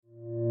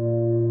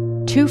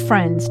Two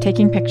friends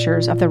taking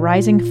pictures of the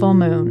rising full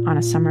moon on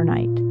a summer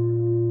night.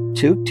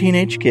 Two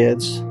teenage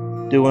kids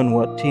doing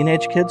what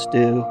teenage kids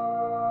do.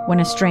 When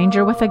a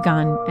stranger with a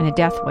gun and a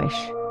death wish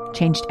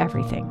changed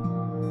everything.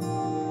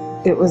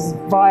 It was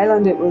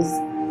violent, it was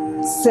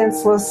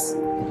senseless,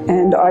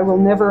 and I will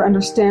never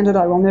understand it,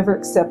 I will never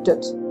accept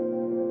it.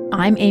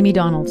 I'm Amy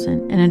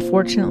Donaldson, and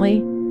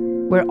unfortunately,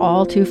 we're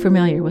all too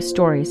familiar with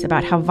stories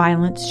about how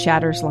violence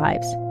shatters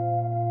lives.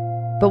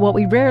 But what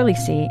we rarely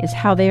see is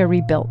how they are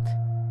rebuilt.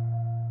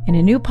 In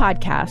a new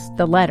podcast,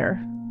 The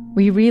Letter,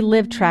 we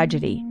relive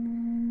tragedy,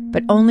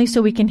 but only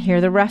so we can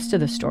hear the rest of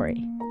the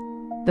story.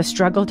 The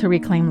struggle to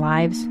reclaim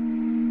lives,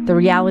 the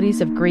realities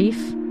of grief,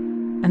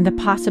 and the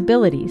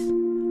possibilities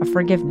of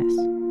forgiveness.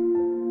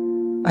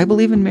 I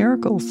believe in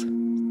miracles.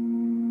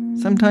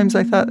 Sometimes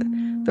I thought,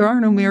 there are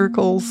no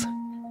miracles.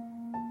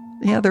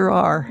 Yeah, there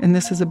are, and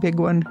this is a big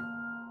one.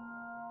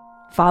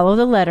 Follow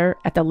The Letter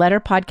at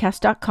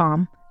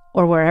theletterpodcast.com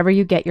or wherever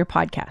you get your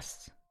podcasts.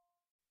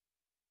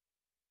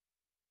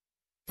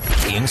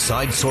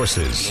 Inside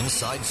Sources.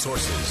 Inside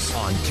Sources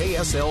on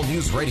KSL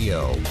News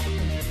Radio.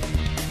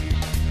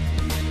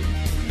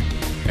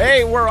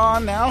 Hey, we're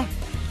on now.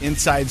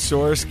 Inside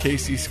Source,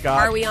 Casey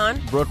Scott. Are we on?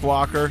 Brooke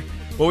Walker.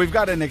 Well, we've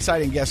got an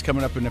exciting guest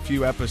coming up in a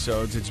few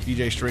episodes. It's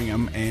BJ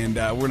Stringham, and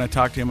we're going to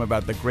talk to him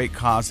about the great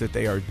cause that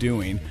they are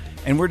doing.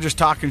 And we're just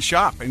talking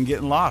shop and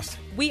getting lost.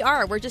 We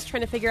are. We're just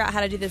trying to figure out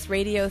how to do this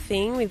radio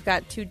thing. We've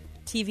got two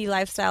TV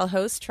lifestyle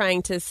hosts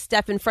trying to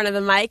step in front of the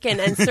mic and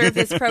serve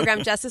this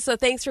program justice. So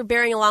thanks for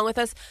bearing along with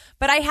us.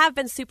 But I have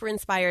been super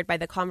inspired by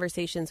the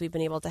conversations we've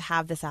been able to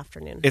have this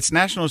afternoon. It's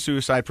National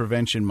Suicide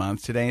Prevention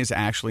Month. Today is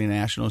actually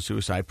National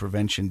Suicide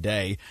Prevention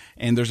Day.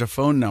 And there's a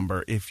phone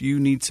number. If you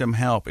need some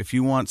help, if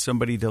you want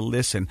somebody to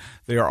listen,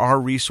 there are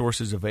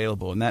resources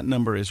available. And that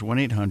number is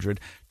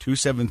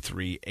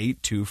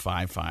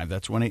 1-800-273-8255.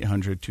 That's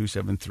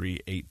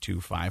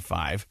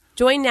 1-800-273-8255.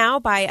 Joined now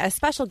by a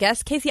special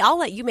guest. Casey, I'll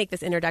let you make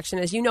this introduction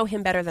as you know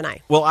him better than I.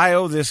 Well, I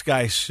owe this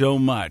guy so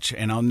much,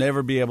 and I'll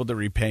never be able to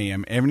repay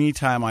him. Every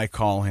time I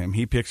call him,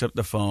 he picks up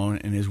the phone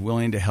and is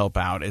willing to help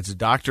out. It's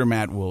Dr.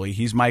 Matt Woolley.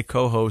 He's my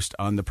co-host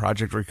on the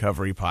Project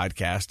Recovery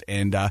podcast,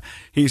 and I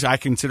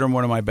consider him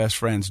one of my best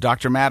friends.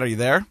 Dr. Matt, are you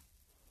there?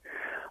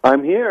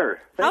 I'm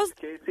here. Thanks,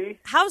 Casey.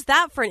 How's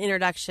that for an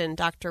introduction,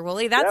 Dr.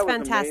 Woolley? That's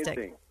fantastic.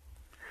 Amazing.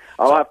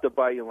 I'll have to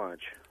buy you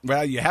lunch.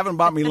 Well, you haven't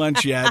bought me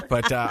lunch yet,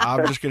 but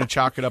I'm just going to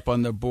chalk it up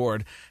on the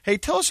board. Hey,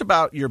 tell us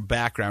about your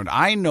background.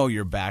 I know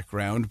your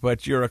background,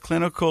 but you're a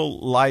clinical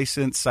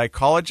licensed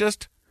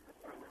psychologist?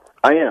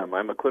 I am.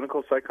 I'm a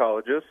clinical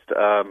psychologist,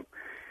 and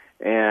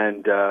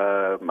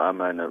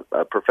I'm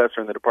a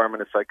professor in the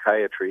Department of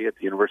Psychiatry at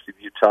the University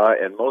of Utah,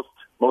 and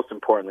most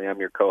importantly, I'm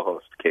your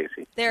co-host,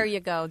 Casey. There you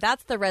go.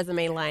 That's the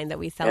resume line that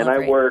we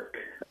celebrate. And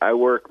I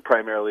work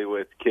primarily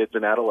with kids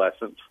and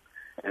adolescents,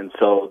 and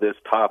so this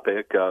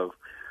topic of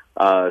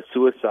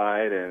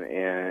suicide and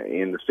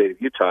in the state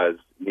of Utah is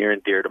near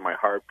and dear to my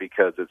heart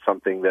because it's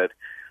something that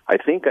I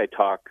think I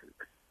talk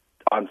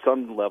on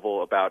some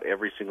level about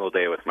every single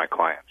day with my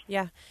clients.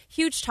 Yeah,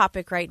 huge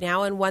topic right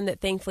now, and one that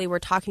thankfully we're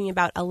talking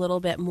about a little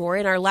bit more.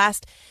 In our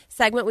last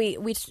segment,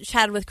 we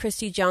chatted with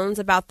Christy Jones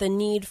about the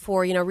need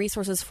for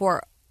resources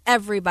for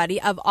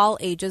everybody of all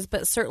ages,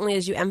 but certainly,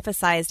 as you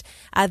emphasized,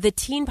 the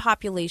teen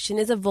population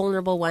is a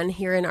vulnerable one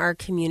here in our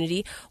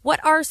community.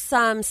 What are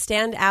some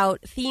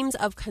standout themes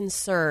of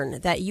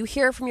concern that you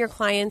hear from your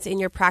clients in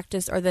your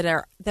practice or that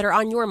are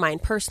on your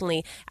mind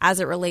personally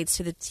as it relates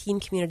to the teen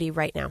community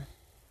right now?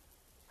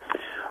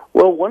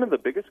 Well, one of the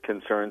biggest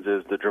concerns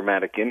is the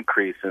dramatic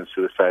increase in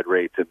suicide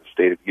rates in the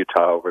state of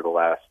Utah over the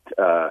last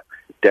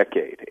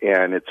decade,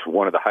 and it's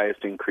one of the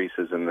highest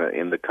increases in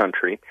the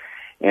country,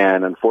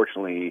 and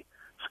unfortunately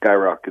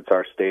skyrockets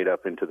our state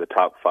up into the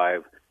top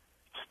 5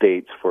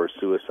 states for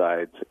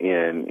suicides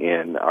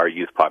in our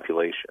youth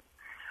population.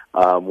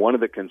 One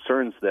of the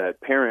concerns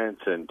that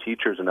parents and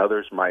teachers and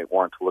others might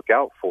want to look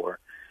out for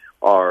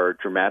are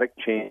dramatic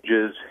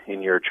changes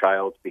in your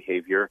child's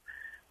behavior,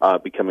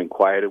 becoming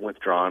quiet and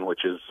withdrawn,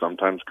 which is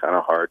sometimes kind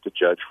of hard to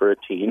judge for a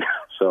teen.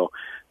 So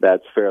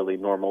that's fairly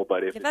normal.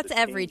 But if that's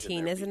every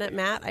teen, isn't it,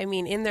 Matt? I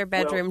mean, in their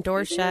bedroom,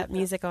 door shut,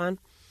 music on.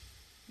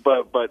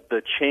 But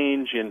the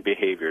change in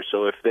behavior,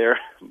 so if they're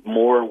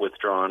more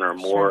withdrawn or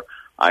more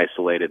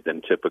isolated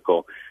than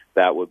typical,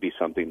 that would be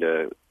something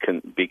to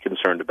be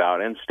concerned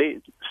about. And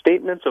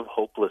statements of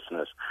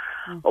hopelessness.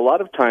 A lot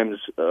of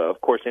times,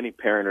 of course, any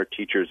parent or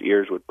teacher's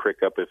ears would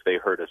prick up if they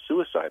heard a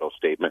suicidal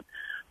statement.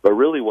 But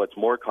really what's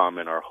more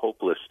common are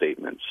hopeless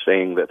statements,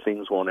 saying that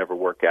things won't ever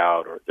work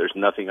out or there's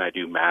nothing I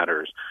do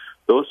matters.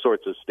 Those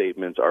sorts of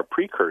statements are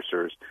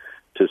precursors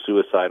to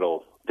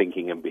suicidal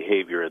thinking and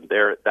behavior, and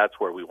that's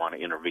where we want to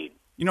intervene.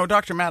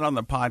 Dr. Matt, on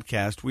the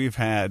podcast, we've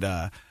had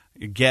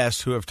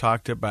guests who have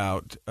talked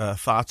about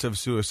thoughts of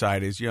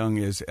suicide as young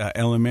as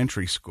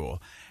elementary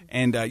school.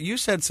 And you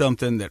said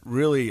something that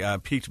really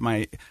piqued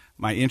my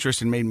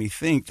interest and made me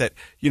think that,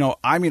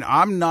 I'm going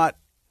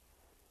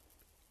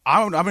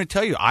to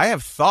tell you, I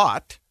have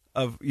thought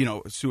of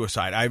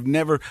suicide. I've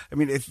never. I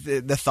mean,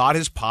 the thought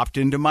has popped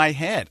into my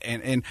head,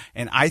 and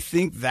I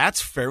think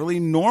that's fairly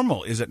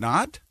normal, is it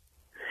not?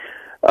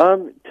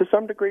 To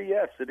some degree,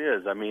 yes, it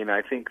is. I mean,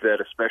 I think that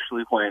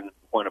especially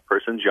when a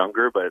person's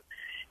younger, but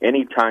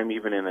any time,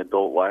 even in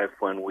adult life,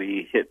 when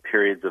we hit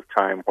periods of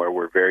time where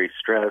we're very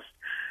stressed,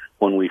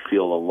 when we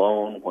feel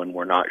alone, when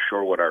we're not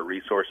sure what our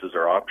resources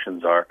or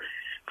options are,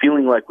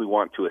 feeling like we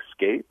want to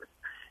escape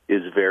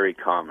is very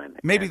common.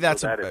 Maybe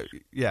that's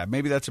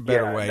maybe that's a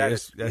better way.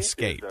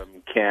 Escape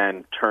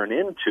can turn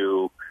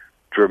into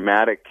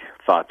dramatic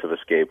thoughts of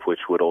escape,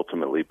 which would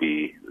ultimately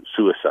be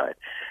suicide.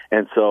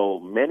 And so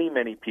many,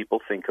 many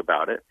people think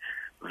about it.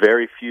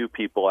 Very few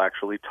people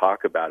actually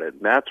talk about it.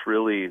 And that's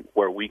really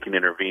where we can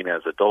intervene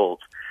as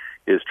adults,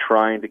 is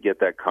trying to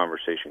get that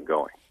conversation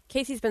going.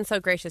 Casey's been so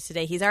gracious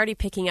today. He's already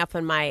picking up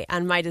on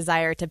my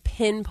desire to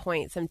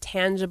pinpoint some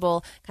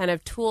tangible kind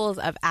of tools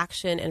of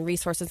action and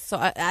resources.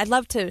 So I'd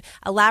love to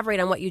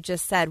elaborate on what you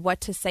just said, what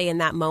to say in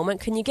that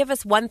moment. Can you give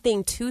us one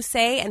thing to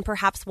say and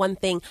perhaps one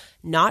thing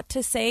not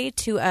to say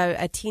to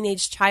a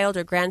teenage child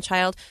or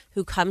grandchild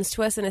who comes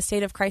to us in a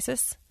state of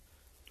crisis?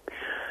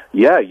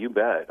 Yeah, you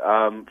bet.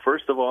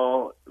 First of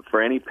all,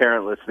 for any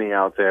parent listening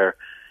out there,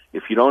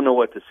 if you don't know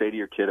what to say to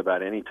your kid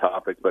about any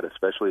topic, but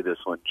especially this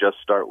one, just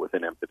start with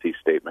an empathy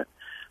statement.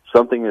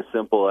 Something as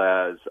simple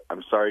as,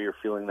 I'm sorry you're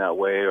feeling that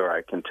way, or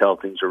I can tell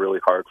things are really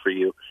hard for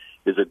you,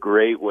 is a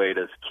great way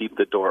to keep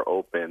the door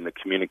open, the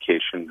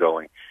communication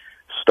going.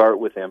 Start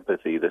with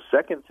empathy. The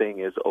second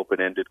thing is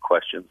open-ended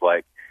questions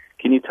like,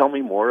 can you tell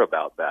me more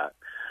about that?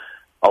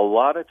 A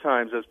lot of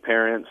times as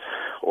parents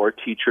or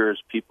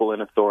teachers, people in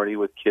authority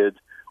with kids,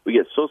 we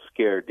get so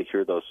scared to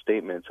hear those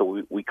statements,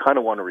 so we kind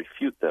of want to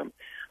refute them.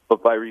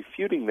 But by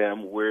refuting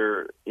them,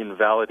 we're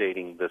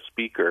invalidating the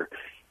speaker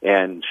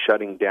and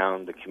shutting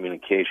down the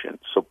communication.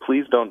 So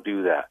please don't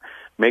do that.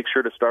 Make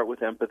sure to start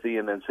with empathy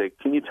and then say,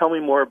 can you tell me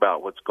more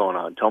about what's going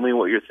on? Tell me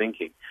what you're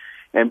thinking.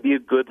 And be a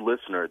good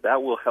listener.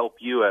 That will help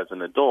you as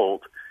an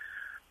adult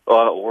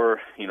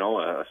or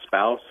a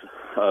spouse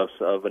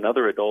of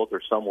another adult or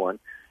someone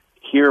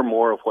hear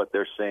more of what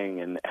they're saying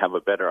and have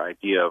a better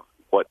idea of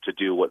what to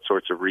do, what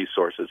sorts of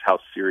resources, how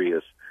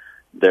serious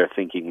their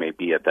thinking may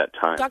be at that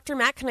time. Dr.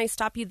 Matt, can I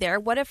stop you there?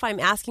 What if I'm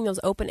asking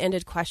those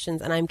open-ended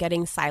questions and I'm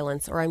getting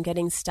silence, or I'm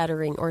getting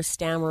stuttering or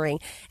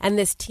stammering, and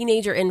this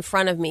teenager in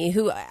front of me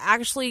who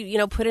actually,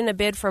 put in a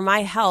bid for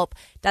my help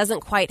doesn't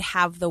quite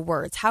have the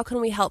words? How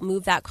can we help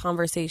move that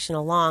conversation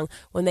along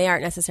when they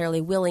aren't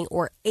necessarily willing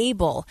or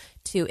able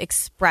to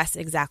express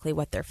exactly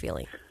what they're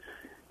feeling?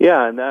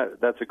 Yeah, and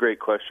that's a great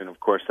question. Of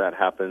course, that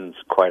happens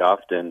quite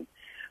often.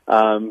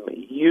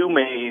 You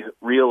may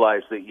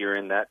realize that you're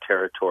in that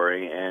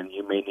territory, and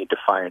you may need to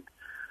find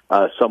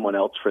someone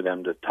else for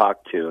them to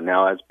talk to.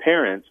 Now, as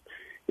parents,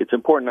 it's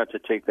important not to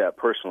take that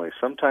personally.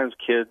 Sometimes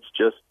kids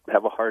just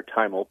have a hard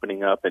time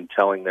opening up and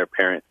telling their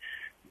parent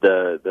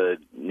the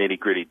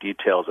nitty-gritty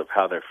details of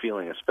how they're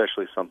feeling,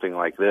 especially something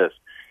like this.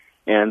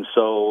 And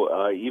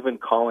so even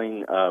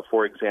calling,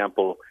 for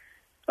example,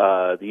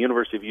 the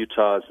University of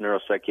Utah's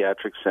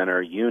Neuropsychiatric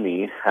Center,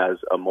 UNI, has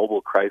a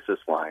mobile crisis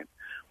line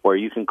where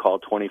you can call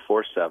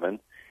 24/7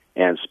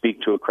 and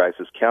speak to a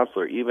crisis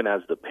counselor, even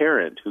as the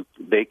parent, who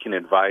they can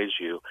advise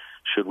you,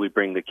 should we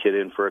bring the kid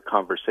in for a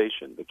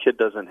conversation. The kid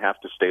doesn't have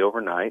to stay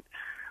overnight,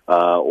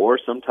 or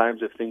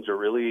sometimes if things are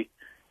really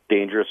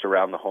dangerous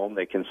around the home,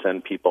 they can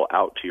send people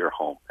out to your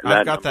home. And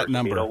I've got that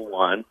number.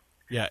 801.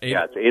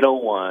 It's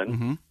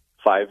 801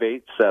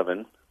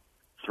 587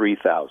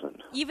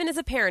 3000. Even as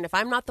a parent, if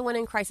I'm not the one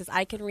in crisis,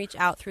 I can reach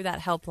out through that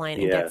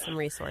helpline and get some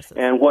resources.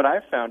 And what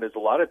I've found is a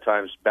lot of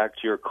times, back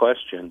to your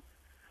question,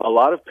 a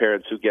lot of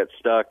parents who get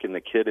stuck and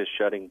the kid is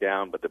shutting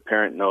down, but the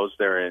parent knows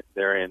they're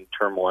in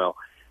turmoil,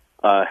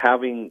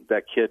 having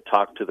that kid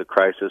talk to the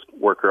crisis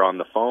worker on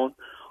the phone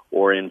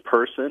or in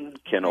person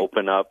can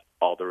open up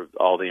all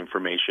the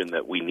information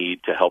that we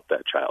need to help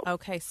that child.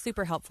 Okay,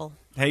 super helpful.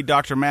 Hey,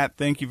 Dr. Matt,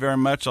 thank you very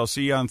much. I'll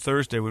see you on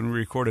Thursday when we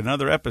record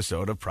another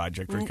episode of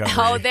Project Recovery.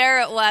 Oh,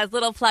 there it was.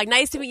 Little plug.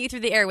 Nice to meet you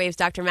through the airwaves,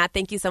 Dr. Matt.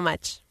 Thank you so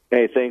much.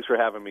 Hey, thanks for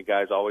having me,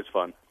 guys. Always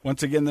fun.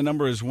 Once again, the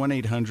number is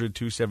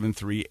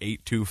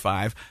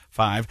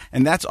 1-800-273-8255.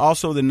 And that's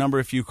also the number,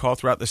 if you call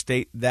throughout the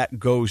state, that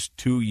goes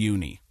to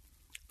UNI.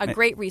 A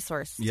great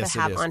resource to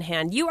have it is. on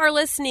hand. You are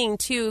listening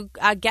to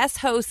guest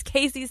hosts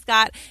Casey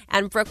Scott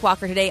and Brooke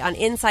Walker today on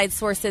Inside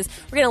Sources.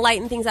 We're going to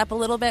lighten things up a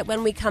little bit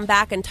when we come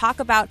back and talk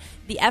about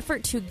the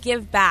effort to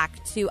give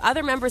back to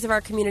other members of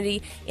our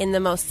community in the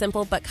most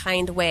simple but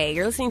kind way.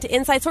 You're listening to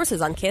Inside Sources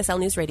on KSL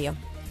News Radio.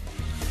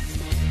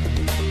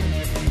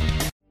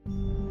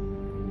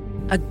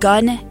 A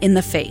gun in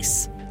the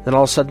face. Then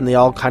all of a sudden they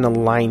all kind of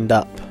lined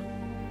up.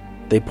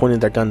 They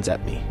pointed their guns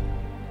at me.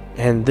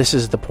 And this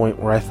is the point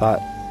where I thought,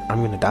 I'm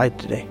going to die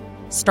today.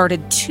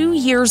 Started 2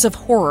 years of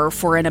horror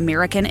for an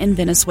American in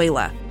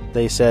Venezuela.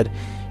 They said,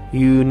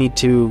 you need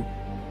to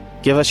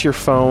give us your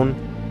phone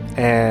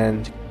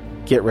and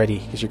get ready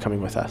because you're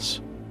coming with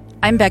us.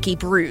 I'm Becky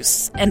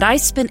Bruce, and I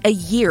spent a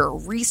year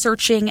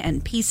researching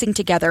and piecing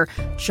together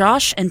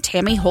Josh and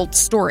Tammy Holt's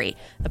story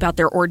about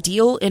their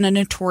ordeal in a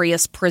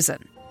notorious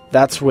prison.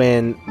 That's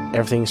when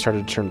everything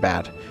started to turn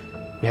bad.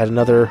 We had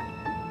another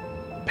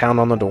pound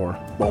on the door.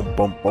 Boom,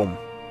 boom, boom.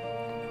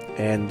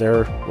 And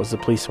there was the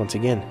police once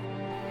again.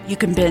 You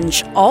can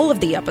binge all of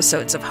the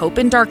episodes of Hope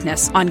and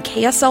Darkness on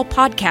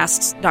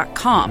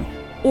KSLPodcasts.com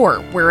or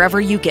wherever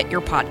you get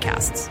your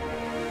podcasts.